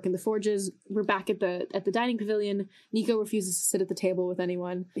to work in the forges. We're back at the dining pavilion. Nico refuses to sit at the table with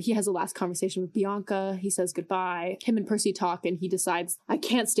anyone. He has a last conversation with Bianca. He says goodbye. Him and Percy talk, and he decides, I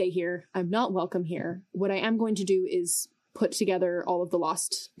can't stay here. I'm not welcome here. What I am going to do is put together all of the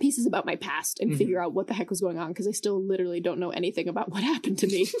lost pieces about my past and figure out what the heck was going on, because I still literally don't know anything about what happened to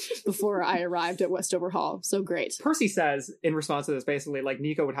me before I arrived at Westover Hall. So great. Percy says, in response to this, basically, like,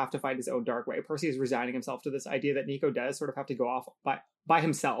 Nico would have to find his own dark way. Percy is resigning himself to this idea that Nico does sort of have to go off by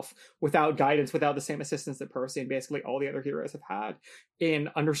himself, without guidance, without the same assistance that Percy and basically all the other heroes have had in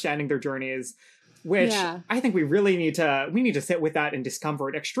understanding their journeys. Which I think we really need to sit with that in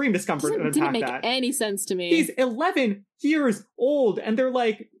discomfort, extreme discomfort, and unpack that. Didn't make any sense to me. He's 11 years old, and they're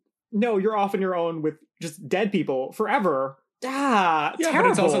like, no, you're off on your own with just dead people forever. Terrible. But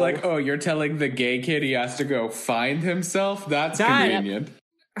it's also like, oh, you're telling the gay kid he has to go find himself? That's convenient.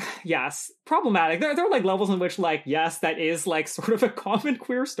 Yes, problematic. There are like levels in which, like, yes, that is like sort of a common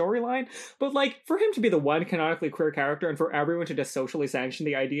queer storyline, but like for him to be the one canonically queer character and for everyone to just socially sanction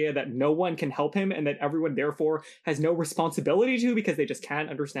the idea that no one can help him and that everyone therefore has no responsibility to because they just can't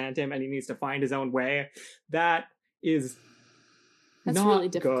understand him and he needs to find his own way, that's not really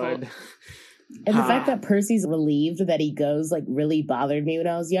difficult. Good. And the fact that Percy's relieved that he goes, like, really bothered me when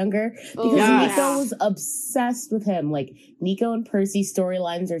I was younger. Because Nico was obsessed with him. Like, Nico and Percy's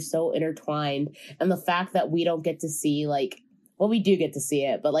storylines are so intertwined. And the fact that we don't get to see, like, well, we do get to see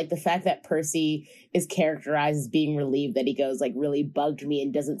it. But, like, the fact that Percy is characterized as being relieved that he goes, like, really bugged me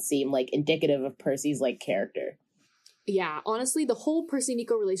and doesn't seem, like, indicative of Percy's, like, character. Yeah, honestly, the whole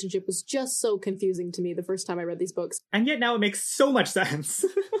Percy-Nico relationship was just so confusing to me the first time I read these books. And yet now it makes so much sense.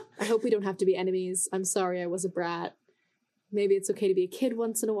 I hope we don't have to be enemies. I'm sorry I was a brat. maybe it's okay to be a kid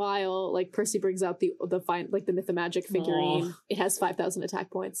once in a while. Like Percy brings out the Myth of Magic figurine. Aww. It has 5,000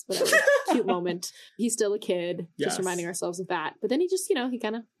 attack points. Whatever. Cute moment. He's still a kid. Yes. Just reminding ourselves of that. But then he just, he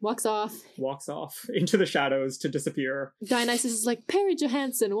kind of walks off into the shadows to disappear. Dionysus is like, Perry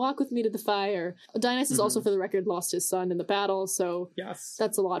Johansson, walk with me to the fire. Dionysus also, for the record, lost his son in the battle. So yes,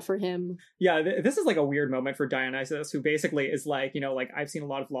 that's a lot for him. Yeah, this is like a weird moment for Dionysus, who basically is like, I've seen a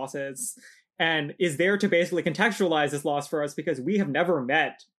lot of losses, and is there to basically contextualize this loss for us because we have never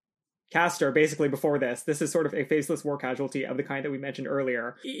met Castor basically before this. This is sort of a faceless war casualty of the kind that we mentioned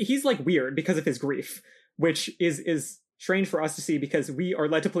earlier. He's like weird because of his grief, which is strange for us to see because we are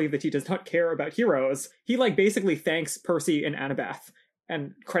led to believe that he does not care about heroes. He like basically thanks Percy and Annabeth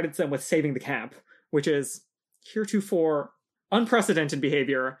and credits them with saving the camp, which is heretofore unprecedented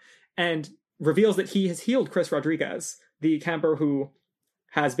behavior, and reveals that he has healed Chris Rodriguez, the camper who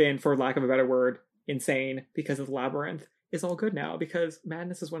has been, for lack of a better word, insane because of the labyrinth, is all good now because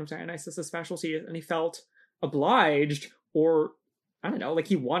madness is one of Dionysus' specialties, and he felt obliged, or I don't know, like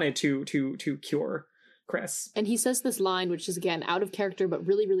he wanted to cure Chris. And he says this line, which is again out of character but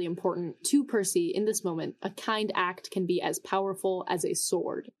really, really important to Percy in this moment: a kind act can be as powerful as a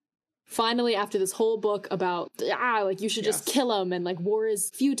sword. Finally, after this whole book about, you should just kill him, and, war is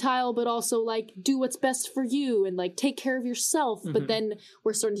futile, but also, do what's best for you, and, take care of yourself. Mm-hmm. But then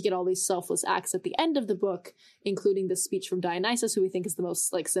we're starting to get all these selfless acts at the end of the book, including this speech from Dionysus, who we think is the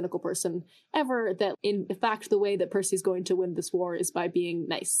most, cynical person ever, that, in fact, the way that Percy's going to win this war is by being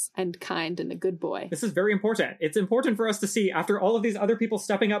nice and kind and a good boy. This is very important. It's important for us to see, after all of these other people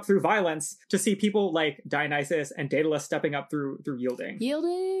stepping up through violence, to see people like Dionysus and Daedalus stepping up through yielding.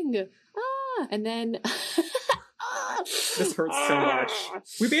 Yielding! And then this hurts so much.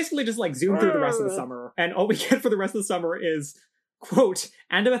 We basically just zoom through the rest of the summer, and all we get for the rest of the summer is, quote,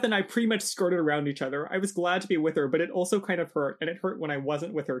 Annabeth and I pretty much skirted around each other. I was glad to be with her, but it also kind of hurt, and it hurt when I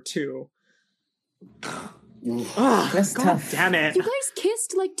wasn't with her too. That's God tough. Damn it. You guys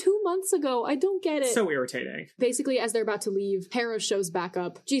kissed 2 months ago. I don't get it. So irritating. Basically, as they're about to leave, Hera shows back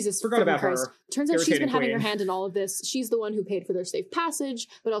up. Jesus, forgot about Christ. her. Turns out she's been having her hand in all of this. She's the one who paid for their safe passage,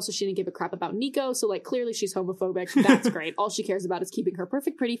 but also she didn't give a crap about Nico, so clearly she's homophobic. That's great. All she cares about is keeping her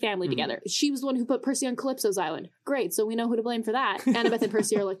perfect, pretty family together. She was the one who put Percy on Calypso's island. Great, so we know who to blame for that. Annabeth and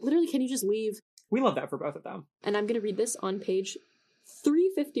Percy are literally, can you just leave? We love that for both of them. And I'm going to read this on page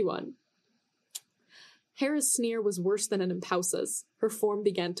 351. Hera's sneer was worse than an impousa's. Her form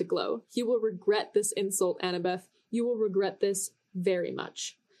began to glow. You will regret this insult, Annabeth. You will regret this very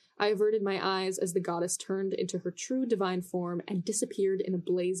much. I averted my eyes as the goddess turned into her true divine form and disappeared in a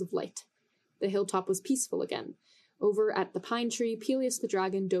blaze of light. The hilltop was peaceful again. Over at the pine tree, Peleus the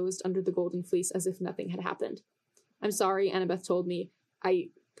dragon dozed under the golden fleece as if nothing had happened. I'm sorry, Annabeth told me. I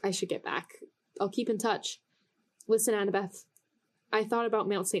should get back. I'll keep in touch. Listen, Annabeth. I thought about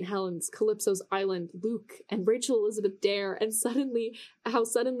Mount St. Helens, Calypso's island, Luke, and Rachel Elizabeth Dare, and how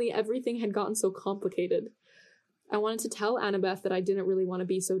suddenly everything had gotten so complicated. I wanted to tell Annabeth that I didn't really want to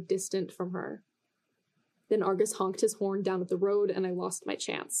be so distant from her. Then Argus honked his horn down at the road, and I lost my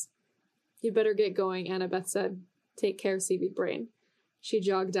chance. You'd better get going, Annabeth said. Take care, seaweed brain. She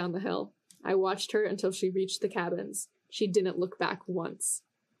jogged down the hill. I watched her until she reached the cabins. She didn't look back once.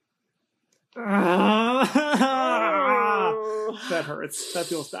 That hurts. That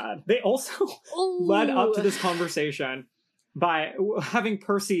feels bad. They also led up to this conversation by having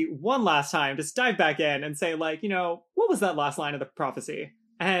Percy one last time just dive back in and say, what was that last line of the prophecy?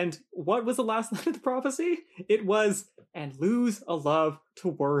 And what was the last line of the prophecy? It was, and lose a love to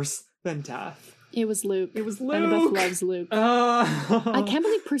worse than death. It was Luke. It was Luke. Annabeth loves Luke. I can't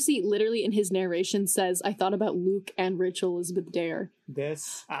believe Percy literally in his narration says, I thought about Luke and Rachel Elizabeth Dare.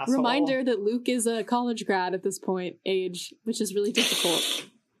 This asshole. Reminder that Luke is a college grad at this point, age, which is really difficult.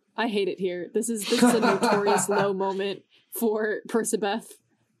 I hate it here. This is a notorious low moment for Percabeth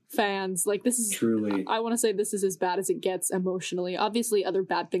fans. This is truly, I want to say this is as bad as it gets emotionally. Obviously other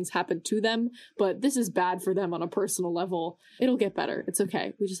bad things happen to them, but this is bad for them on a personal level. It'll get better. It's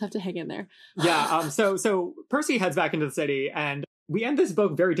okay. We just have to hang in there. Yeah. So Percy heads back into the city, and we end this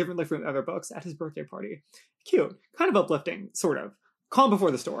book very differently from other books at his birthday party. Cute, kind of uplifting, sort of. Calm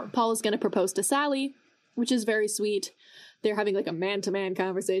before the storm. Paul is going to propose to Sally, which is very sweet. They're having a man-to-man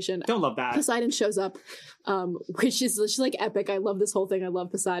conversation. Don't love that. Poseidon shows up, which is just epic. I love this whole thing. I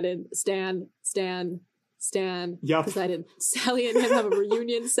love Poseidon. Stan. Yep. Poseidon. Sally and him have a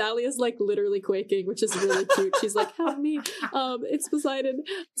reunion. Sally is literally quaking, which is really cute. She's like, help me. It's Poseidon.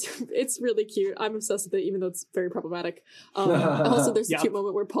 It's really cute. I'm obsessed with it, even though it's very problematic. Also, there's a cute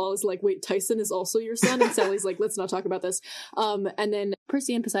moment where Paul is like, wait, Tyson is also your son? And Sally's like, let's not talk about this. And then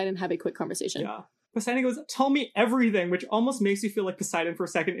Percy and Poseidon have a quick conversation. Yeah. Poseidon goes, tell me everything, which almost makes you feel like Poseidon for a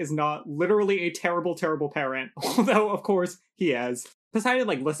second is not literally a terrible, terrible parent. Although, of course, he is. Poseidon,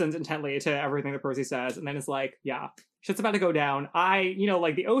 like, listens intently to everything that Percy says, and then is like, yeah, shit's about to go down.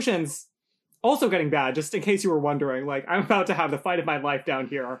 The ocean's also getting bad, just in case you were wondering. Like, I'm about to have the fight of my life down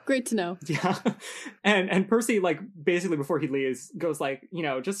here. Great to know. Yeah. And Percy, like, basically before he leaves, goes like,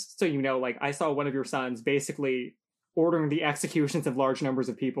 just so you know, like, I saw one of your sons basically ordering the executions of large numbers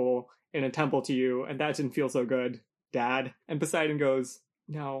of people in a temple to you, and that didn't feel so good, Dad. And Poseidon goes,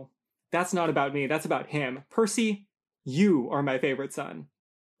 no, that's not about me, that's about him. Percy, you are my favorite son.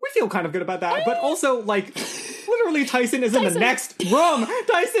 We feel kind of good about that, but also, like, literally Tyson is in the next room.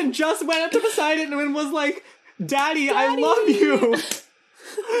 Tyson just went up to Poseidon and was like, Daddy, I love you.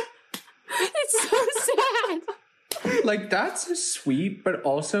 It's so sad. Like, that's sweet, but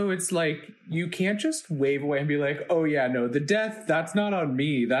also it's like, you can't just wave away and be like, oh yeah, no, the death, that's not on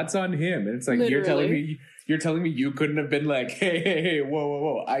me, that's on him. And it's like, Literally. you're telling me you couldn't have been like, hey,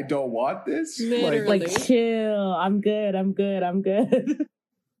 whoa, I don't want this? Literally. Like, chill, I'm good.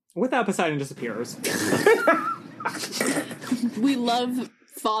 With that, Poseidon disappears. We love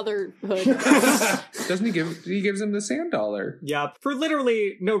fatherhood. Doesn't he gives him the sand dollar. Yeah, for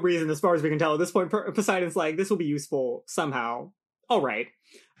literally no reason as far as we can tell. At this point, Poseidon's like, this will be useful somehow. All right.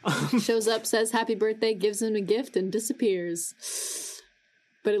 Shows up, says happy birthday, gives him a gift, and disappears.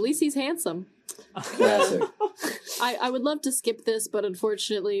 But at least he's handsome. Classic. I would love to skip this, but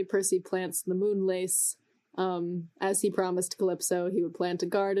unfortunately Percy plants the moon lace. As he promised Calypso, he would plant a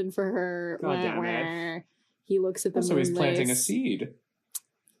garden for her. God damn it. He looks at the moon So lace. he's planting a seed.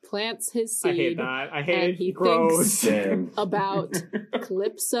 Plants his seed. I hate that. I hate and it. he Gross. thinks about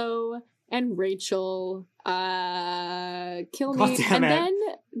Calypso and Rachel. Kill me. And then,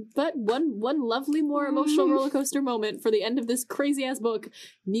 but one lovely, more emotional roller coaster moment for the end of this crazy ass book.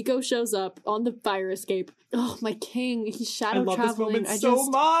 Nico shows up on the fire escape. Oh, my king! He's shadow I love traveling. this moment so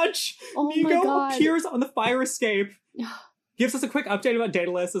much. Oh Nico my God. appears on the fire escape. Gives us a quick update about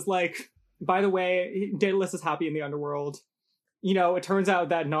Daedalus. Is like, by the way, Daedalus is happy in the underworld. It turns out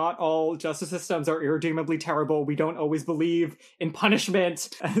that not all justice systems are irredeemably terrible. We don't always believe in punishment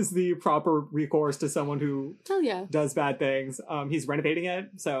as the proper recourse to someone who does bad things. He's renovating it,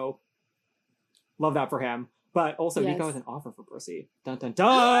 so love that for him. But also, Nico has an offer for Percy. Dun dun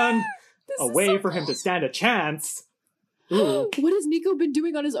dun! A way for him to stand a chance. Ooh. What has Nico been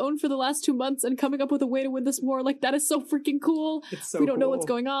doing on his own for the last 2 months and coming up with a way to win this war? Like, that is so freaking cool. It's so we don't know cool. what's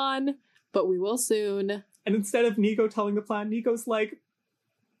going on, but we will soon. And instead of Nico telling the plan, Nico's like,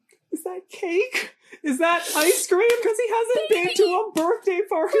 is that cake? Is that ice cream? Because he hasn't been to a birthday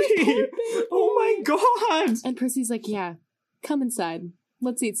party. Oh my God. And Percy's like, yeah, come inside.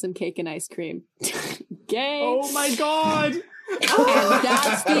 Let's eat some cake and ice cream. Gay. Oh my God. And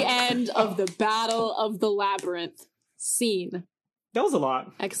that's the end of the Battle of the Labyrinth scene. That was a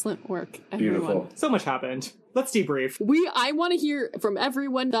lot. Excellent work, everyone. Beautiful. So much happened. Let's debrief. I want to hear from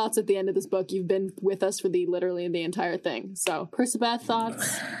everyone thoughts at the end of this book. You've been with us for literally the entire thing. So, Percabeth,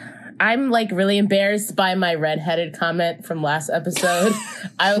 thoughts? I'm like really embarrassed by my redheaded comment from last episode.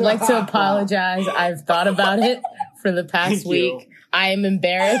 I would like to apologize. I've thought about it for the past week. I am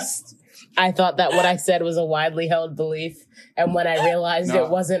embarrassed. I thought that what I said was a widely held belief. And when I realized it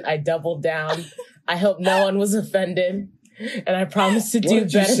wasn't, I doubled down. I hope no one was offended. And I promise to do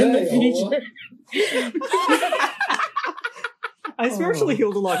better in the future. I spiritually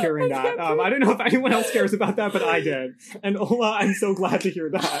healed a lot hearing that. I don't know if anyone else cares about that, but I did. And Ola, I'm so glad to hear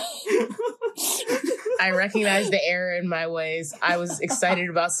that. I recognize the error in my ways. I was excited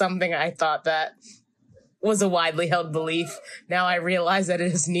about something I thought that was a widely held belief. Now I realize that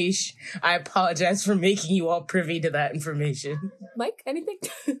it is niche. I apologize for making you all privy to that information. Mike, anything?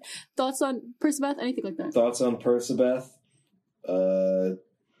 Thoughts on Percabeth? Anything like that? Thoughts on Percabeth?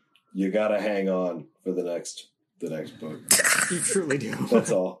 You gotta hang on for the next book. You truly do.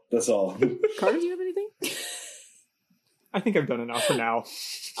 That's all. Carter, do you have anything? I think I've done enough for now.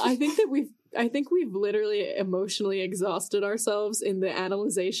 I think we've literally emotionally exhausted ourselves in the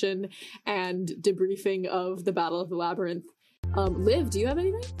analyzation and debriefing of the Battle of the Labyrinth. Liv, do you have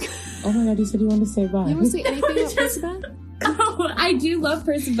anything? Oh my God, you said you wanted to say bye. You want to say anything about Percabeth? Oh, I do love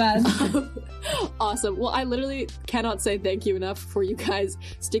Percabeth. Awesome. Well, I literally cannot say thank you enough for you guys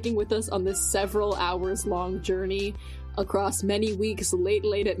sticking with us on this several hours long journey across many weeks,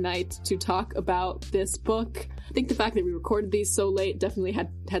 late at night, to talk about this book. I think the fact that we recorded these so late definitely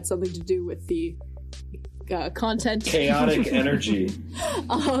had something to do with the content. Chaotic energy.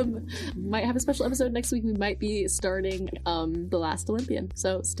 Might have a special episode next week. We might be starting The Last Olympian.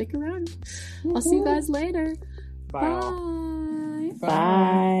 So stick around. I'll see you guys later. Bye. Bye.